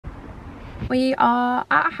We are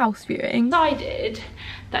at a house viewing. Decided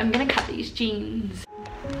that I'm gonna cut these jeans.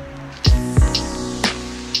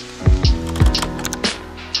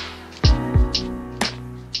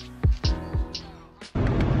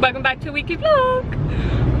 Welcome back to a weekly vlog.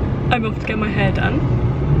 I'm off to get my hair done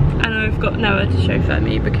and I've got Noah to chauffeur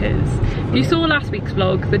me because you saw last week's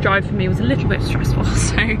vlog, the drive for me was a little bit stressful,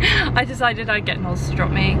 so I decided I'd get Noz to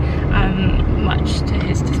drop me, much to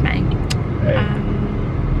his dismay. Hey,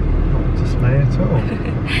 not dismay at all.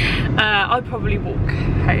 I'd probably walk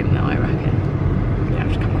home though, I reckon. You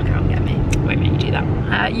have to come back around and get me. Won't make you do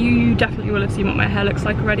that. You definitely will have seen what my hair looks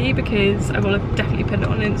like already because I will have definitely put it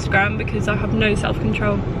on Instagram because I have no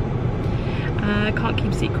self-control. I can't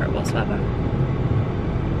keep a secret whatsoever.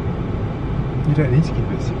 You don't need to keep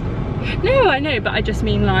it a secret. No, I know, but I just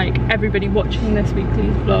mean like everybody watching this weekly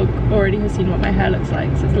vlog already has seen what my hair looks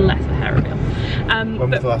like, so it's less a hair reveal. When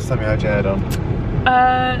was the last time you had your hair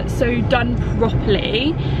done? So done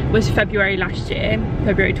properly was February last year,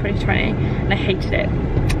 February 2020, and I hated it.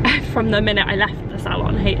 From the minute I left the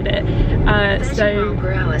salon, I hated it. 30 mile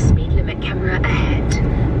per hour speed limit camera ahead.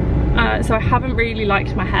 So I haven't really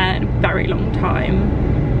liked my hair in a very long time.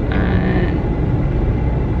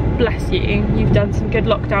 Bless you, you've done some good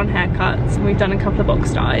lockdown haircuts and we've done a couple of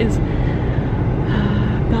box dyes.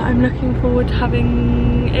 But I'm looking forward to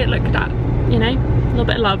having it looked at, you know, a little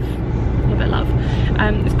bit of love, a little bit of love.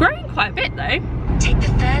 It's growing quite a bit though. Take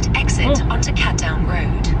the third exit onto Catdown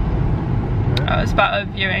Road. Oh, it's about a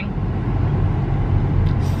viewing.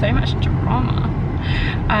 So much drama.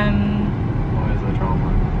 Why is there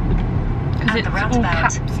drama? Because it's all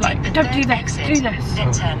caps, like, don't do this, do this.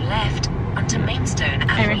 Then turn left onto Maidstone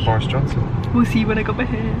Avenue. Boris Johnson. We'll see when I got my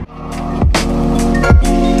hair.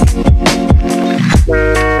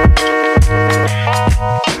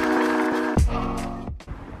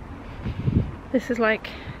 This is like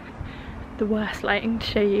the worst lighting to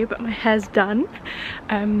show you, but my hair's done.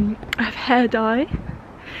 I have hair dye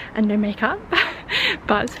and no makeup,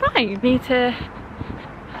 but it's fine. Need to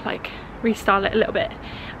like restyle it a little bit,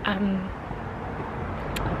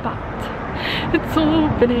 but it's all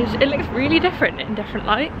finished. It looks really different in different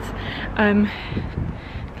lights.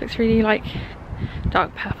 It looks really like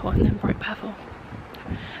dark purple and then bright purple,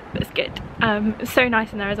 but it's good. It's so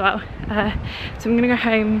nice in there as well. So I'm gonna go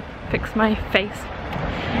home, fix my face,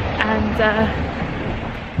 and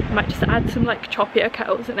I might just add some like choppier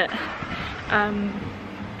curls in it.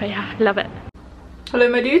 But yeah, love it. Hello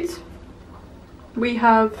my dudes. We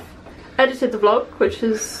have edited the vlog, which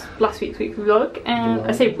is last week's weekly vlog, and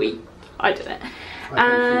I say we, I did it.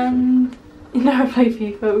 And now I play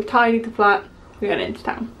FIFA, we've tidied the flat, we're going into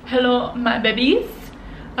town. Hello my babies.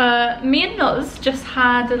 Me and Noz just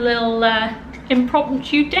had a little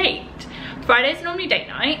impromptu date. Friday's normally date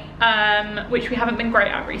night, which we haven't been great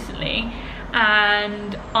at recently,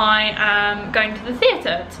 and I am going to the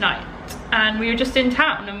theatre tonight. And we were just in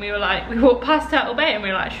town and we were like, we walked past Turtle Bay and we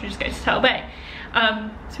were like, should we just go to Turtle Bay?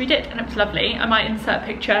 So we did and it was lovely. I might insert a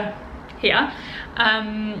picture here.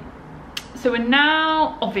 So we're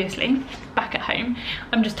now obviously back at home.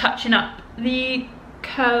 I'm just touching up the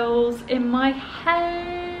curls in my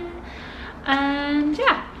hair. And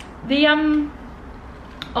yeah, the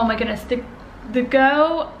oh my goodness, the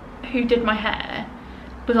girl who did my hair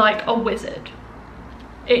was like a wizard.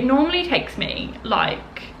 It normally takes me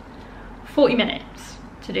like 40 minutes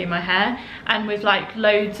to do my hair, and with like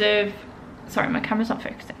loads of, sorry my camera's not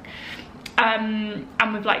focusing, and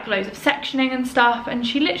with like loads of sectioning and stuff, and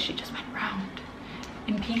she literally just went round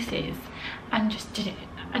in pieces and just did it.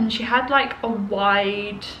 And she had like a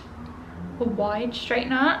wide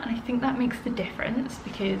straightener, and I think that makes the difference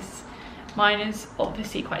because mine is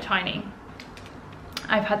obviously quite tiny.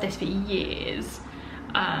 I've had this for years.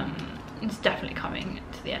 It's definitely coming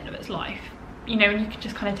to the end of its life, you know, and you can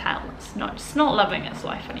just kind of tell it's not loving its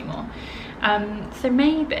life anymore. So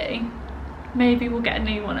maybe we'll get a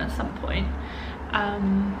new one at some point.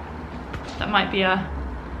 That might be a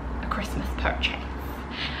Christmas purchase.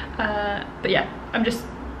 But yeah, I'm just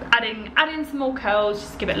adding some more curls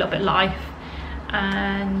just to give it a little bit of life.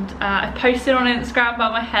 And I posted on Instagram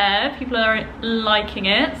about my hair. People are liking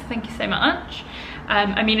it, so thank you so much.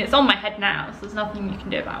 I mean, it's on my head now, so there's nothing you can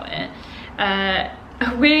do about it.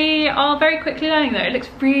 We are very quickly learning though, it looks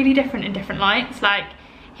really different in different lights. Like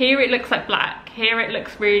here it looks like black, here it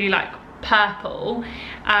looks really like purple.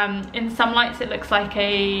 In some lights it looks like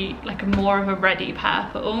a more of a reddy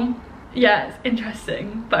purple. Yeah, it's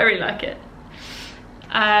interesting, but I really like it.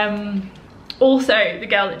 Also, the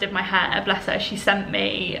girl that did my hair, bless her, she sent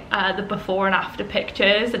me the before and after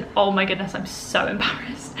pictures, and oh my goodness, I'm so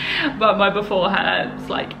embarrassed. But my before hair was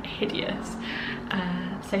like hideous.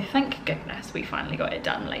 So thank goodness we finally got it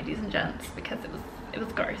done, ladies and gents, because it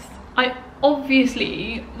was gross. I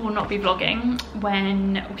obviously will not be vlogging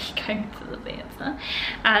when we go to the theatre,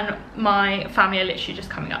 and my family are literally just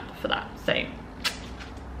coming up for that, so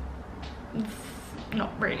there's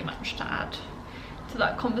not really much to add to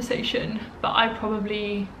that conversation. But I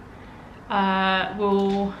probably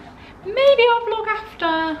will, maybe I'll vlog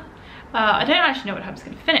after. I don't actually know what time it's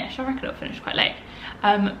going to finish. I reckon it'll finish quite late,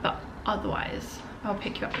 but otherwise I'll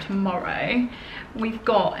pick you up tomorrow. We've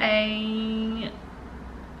got a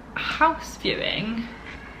house viewing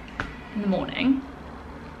in the morning,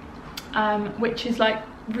 which is like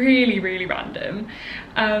really random.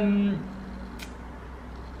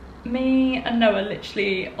 Me and Noah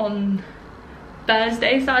literally on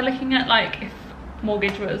Thursday started looking at like if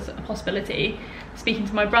mortgage was a possibility, speaking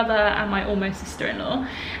to my brother and my almost sister-in-law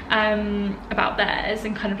about theirs,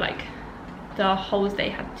 and kind of like the holes they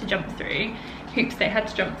had to jump through, hoops they had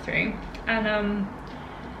to jump through, and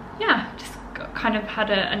yeah, just kind of had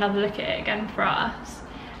another look at it again for us.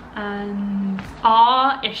 And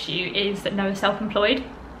our issue is that Noah's self-employed,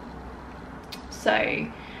 so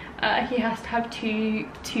he has to have two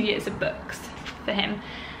years of books for him.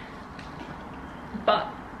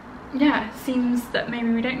 But yeah, it seems that maybe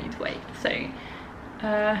we don't need to wait, so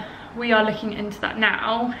we are looking into that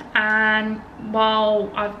now. And while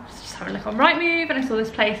I was just having a look on Rightmove and I saw this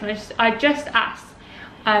place, and I just asked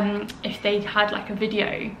if they had like a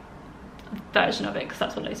video version of it, because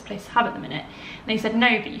that's what loads of places have at the minute, and they said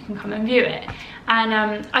no, but you can come and view it. And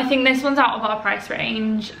I think this one's out of our price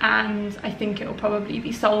range, and I think it will probably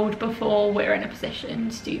be sold before we're in a position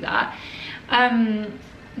to do that.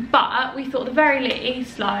 But we thought at the very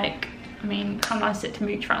least, like, I mean, how nice is it to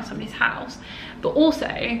mooch around somebody's house, but also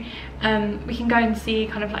we can go and see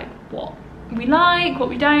kind of like what we like, what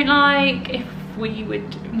we don't like, if we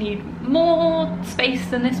would need more space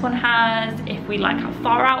than this one has, if we like how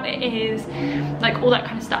far out it is, like all that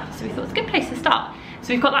kind of stuff. So we thought it's a good place to start.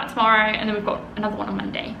 So we've got that tomorrow, and then we've got another one on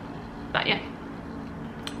Monday. But yeah,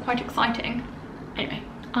 quite exciting. Anyway,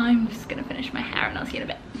 I'm just gonna finish my hair and I'll see you in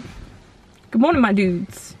a bit. Good morning, my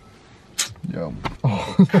dudes. Yeah.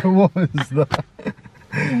 Oh, what is that?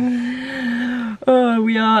 Oh,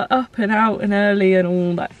 we are up and out and early and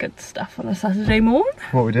all that good stuff on a Saturday morn.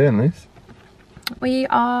 What are we doing, Liz? We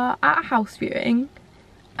are at a house viewing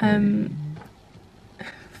for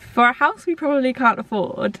a house we probably can't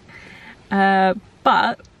afford,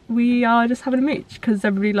 but we are just having a mooch because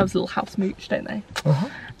everybody loves a little house mooch, don't they?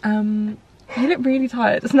 You look really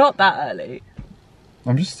tired. It's not that early.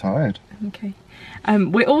 I'm just tired. Okay.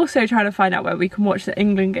 We're also trying to find out where we can watch the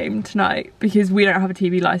England game tonight, because we don't have a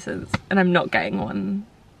TV licence and I'm not getting one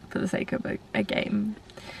for the sake of a game.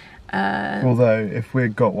 Although if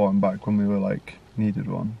we'd got one back when we were like needed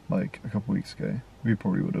one like a couple of weeks ago, we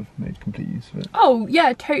probably would have made complete use of it. Oh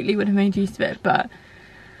yeah, totally would have made use of it, but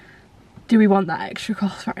do we want that extra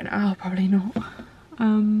cost right now? Probably not.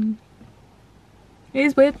 It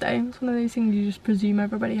is weird though, it's one of those things you just presume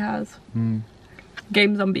everybody has.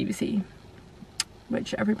 Games on BBC,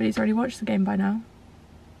 which everybody's already watched the game by now,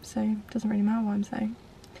 so it doesn't really matter what I'm saying.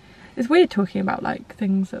 It's weird talking about like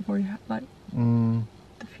things that have already had, like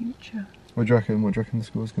the future. What do you reckon? What do you reckon the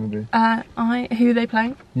score's going to be? Who are they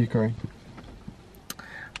playing? Ukraine.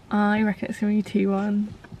 I reckon it's going to be 2-1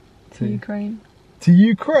 to Ukraine. To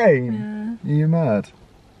Ukraine? Yeah. Are you mad?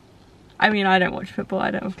 I mean, I don't watch football,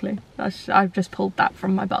 I don't have a clue. I've just pulled that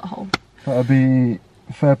from my butthole. That'll be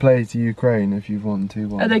fair play to Ukraine if you've won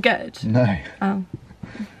 2-1. Are they good? No. Oh.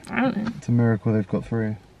 I don't know. It's a miracle they've got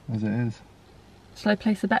through, as it is. Shall I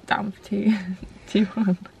place a bet down for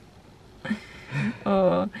 2-1?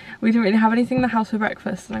 Oh, we didn't really have anything in the house for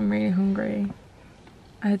breakfast and I'm really hungry.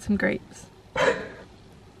 I had some grapes.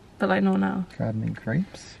 But like not now. Had any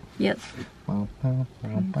grapes? Yes.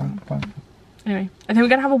 Anyway, I think we're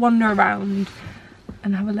gonna have a wander around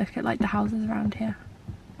and have a look at like the houses around here.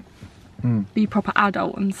 Be proper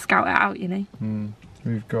adult and scout it out, you know.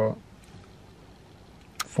 We've got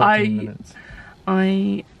 14 minutes.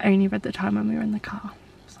 I only read the time when we were in the car,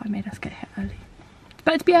 so I made us get here early. It's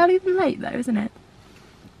better to be early than late though, isn't it?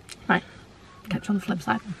 Right, catch you on the flip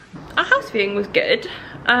side. Our house viewing was good.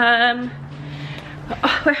 We're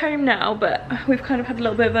home now, but we've kind of had a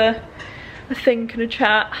little bit of a think and a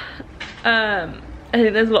chat. I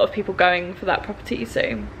think there's a lot of people going for that property,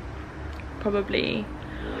 so probably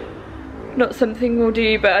not something we'll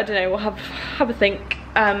do, but I don't know, we'll have a think.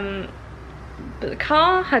 But the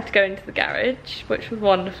car had to go into the garage, which was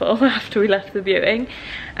wonderful after we left the viewing,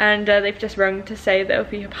 and they've just rung to say there'll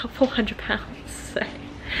be about £400, so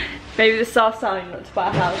maybe this is our sign not to buy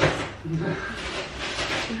a house.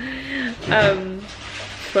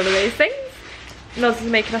 It's one of those things. Noz is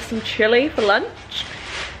making us some chili for lunch.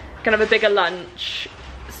 Gonna have a bigger lunch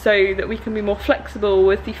so that we can be more flexible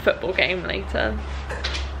with the football game later.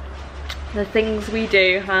 The things we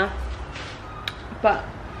do, huh? But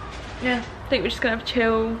yeah, I think we're just gonna have a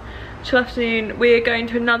chill afternoon. We're going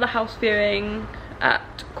to another house viewing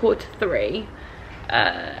at 3:15,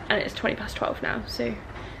 and it's 12:20 now, so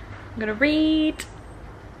I'm gonna read,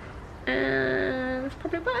 and that's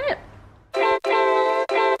probably about it.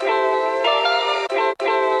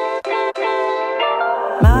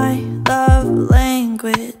 My love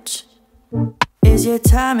language is your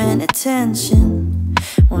time and attention.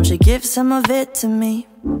 Won't you give some of it to me?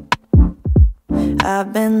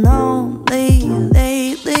 I've been lonely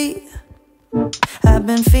lately, I've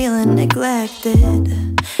been feeling neglected,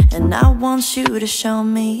 and I want you to show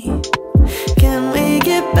me. Can we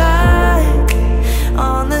get back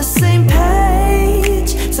on the same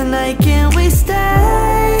page tonight? Can we stay?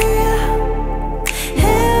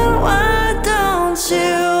 And why don't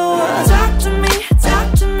you talk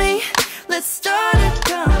to me, let's start a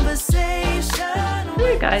conversation.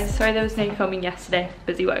 Hey guys, sorry there was no filming yesterday,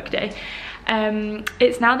 busy work day.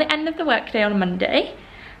 It's now the end of the workday on a Monday,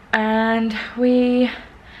 and we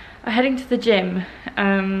are heading to the gym.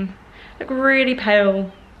 Look really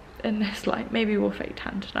pale in this light, maybe we'll fake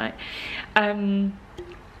tan tonight.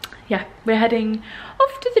 Yeah, we're heading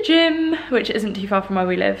off to the gym, which isn't too far from where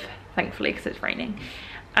we live, thankfully, because it's raining,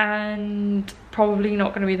 and probably not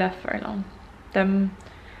going to be there for very long. Then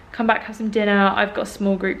come back, have some dinner. I've got a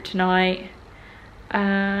small group tonight,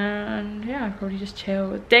 and yeah, I'll probably just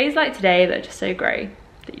chill. Days like today that are just so grey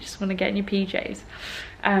that you just want to get in your PJs.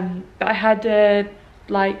 But I had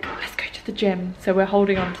like, let's go to the gym, so we're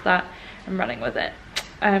holding on to that and running with it.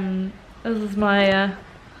 This is my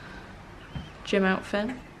gym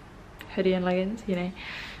outfit, hoodie and leggings, you know.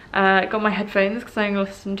 Got my headphones because I'm going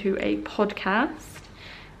to listen to a podcast,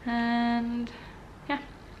 and yeah,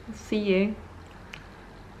 I'll see you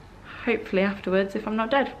hopefully afterwards if I'm not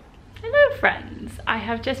dead. Hello friends, I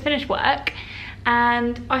have just finished work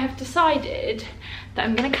and I have decided that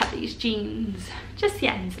I'm going to cut these jeans, just the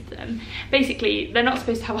ends of them. Basically, they're not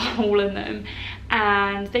supposed to have a hole in them,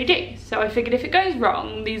 and they do. So I figured if it goes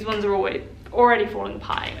wrong, these ones are already falling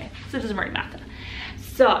apart anyway, so it doesn't really matter.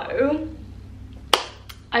 So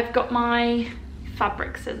I've got my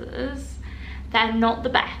fabric scissors. They're not the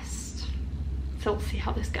best, so we'll see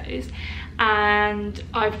how this goes. And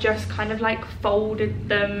I've just kind of like folded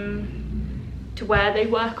them to where they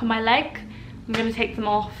work on my leg. I'm gonna take them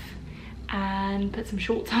off and put some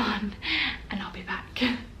shorts on, and I'll be back.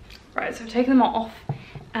 Right, so I've taken them off,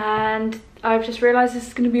 and I've just realised this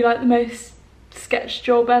is gonna be like the most sketch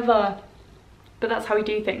job ever. But that's how we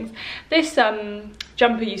do things. This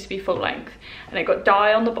jumper used to be full length, and it got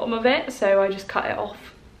dye on the bottom of it, so I just cut it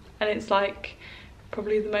off. And it's like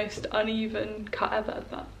probably the most uneven cut ever,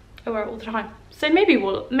 but I wear it all the time. So maybe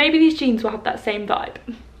these jeans will have that same vibe.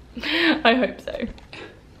 I hope so.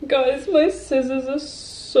 Guys, my scissors are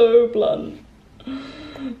so blunt.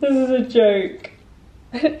 This is a joke.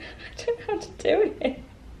 I don't know how to do it.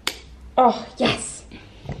 Oh, yes.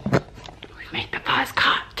 We've made the first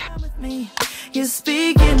cut. You're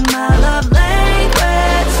speaking my love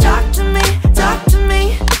language. Talk to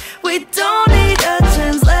me. We don't need a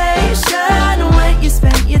translation. When you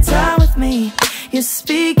spend your time with me, you're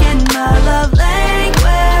speaking my love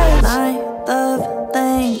language. My love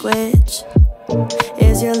language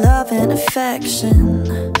is your love and affection.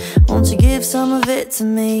 Won't you give some of it to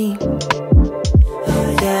me?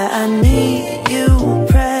 Yeah, I need you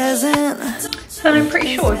present. So I'm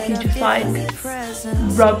pretty sure if you just like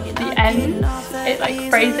rub the ends, it like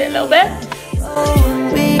frays it a little bit.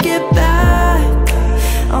 We get back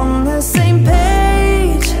on the same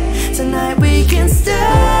page tonight, we can stay.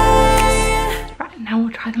 Right, now we'll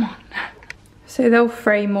try them on. So they'll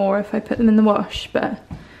fray more if I put them in the wash, but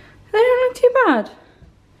they don't look too bad.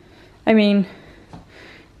 I mean,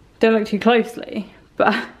 don't look too closely,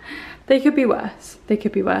 but they could be worse. They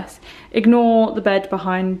could be worse. Ignore the bed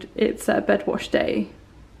behind. It's a bed wash day.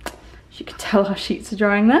 As you can tell, our sheets are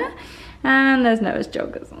drying there. And there's Noah's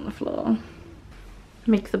joggers on the floor.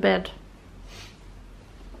 Make the bed.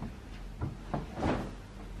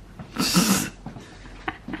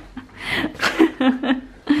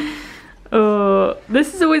 Oh,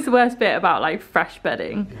 this is always the worst bit about like fresh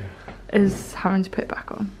bedding, is having to put it back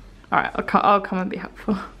on. All right, I'll come and be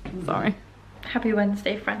helpful. Sorry. Happy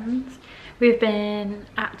Wednesday, friends. We've been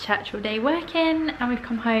at church all day working, and we've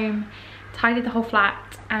come home, tidied the whole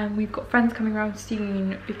flat, and we've got friends coming around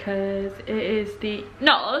soon because it is the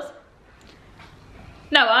Noah?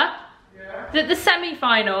 Yeah. Is it the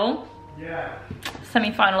semi-final? Yeah.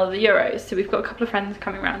 semi-final of the Euros, so we've got a couple of friends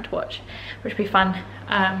coming around to watch, which will be fun.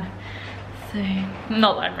 So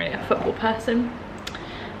not that I'm really a football person,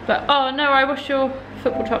 but oh no, I washed your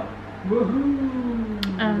football top.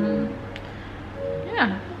 Woohoo!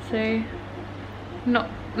 Yeah, so not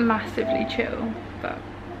massively chill, but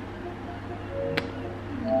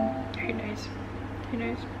who knows? Who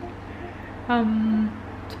knows?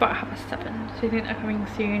 It's about 7:30, so I think they're coming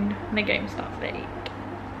soon, and the game starts at 8.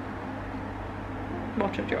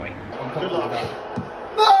 What a joy! Good luck.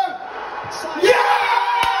 No! Yeah!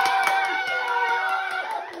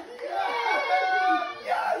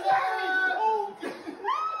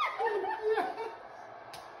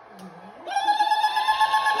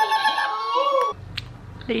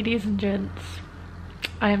 Ladies and gents,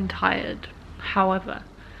 I am tired. However,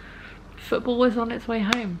 football was on its way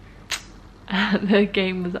home. The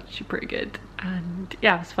game was actually pretty good, and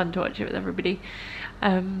yeah, it was fun to watch it with everybody.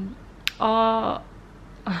 Our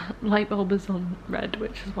light bulb is on red,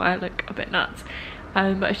 which is why I look a bit nuts.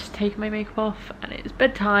 But I've just taken my makeup off and it's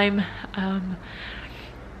bedtime.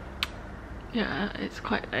 Yeah, it's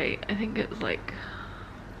quite late. I think it's like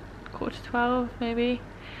 11:45 maybe.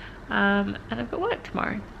 And I've got work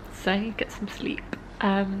tomorrow, so I need to get some sleep.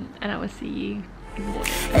 And I will see you in the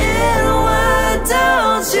morning. Why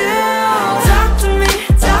don't you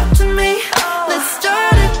talk to me, let's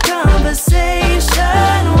start a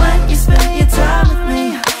conversation. When you spend your time with me,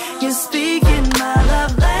 you're speaking my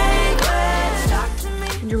love language. Talk to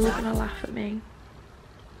me. You're all gonna laugh at me,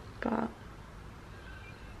 but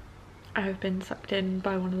I've been sucked in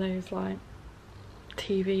by one of those like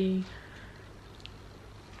TV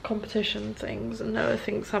competition things, and Noah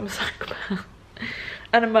thinks I'm a psychopath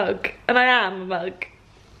and a mug, and I am a mug,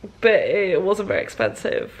 but it wasn't very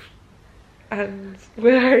expensive, and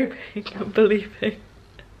we're hoping and believing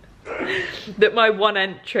that my one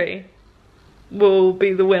entry will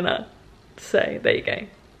be the winner. So there you go,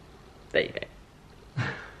 there you go.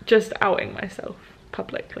 Just outing myself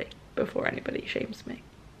publicly before anybody shames me.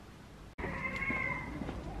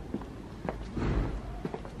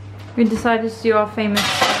 We decided to do our famous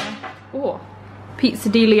Pizza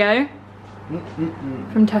Delio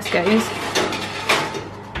from Tesco's,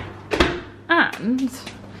 and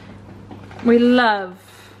we love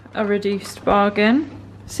a reduced bargain.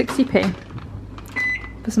 60p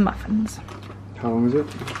for some muffins. How long is it?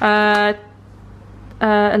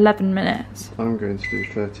 11 minutes. I'm going to do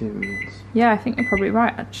 13 minutes. Yeah, I think you're probably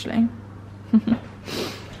right actually.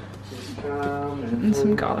 And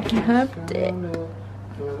some garlic and herb dip.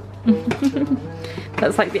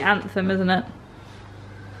 That's like the anthem, isn't it?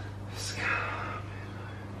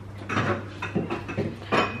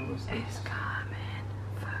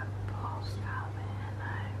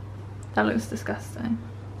 That looks disgusting.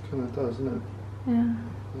 Kind of does, isn't it? Yeah.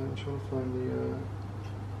 I'm trying to find the.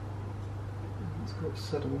 It's got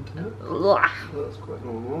sediment in it. Ugh. That's quite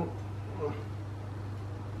normal. It's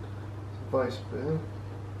a vice beer.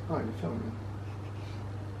 Oh, you're filming.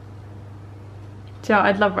 Do you know what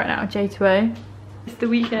I'd love right now? J2O. It's the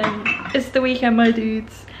weekend. It's the weekend, my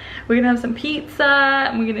dudes. We're gonna have some pizza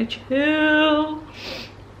and we're gonna chill.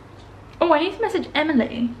 Oh, I need to message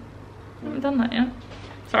Emily. I haven't done that yet.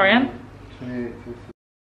 Sorry, Em. 28,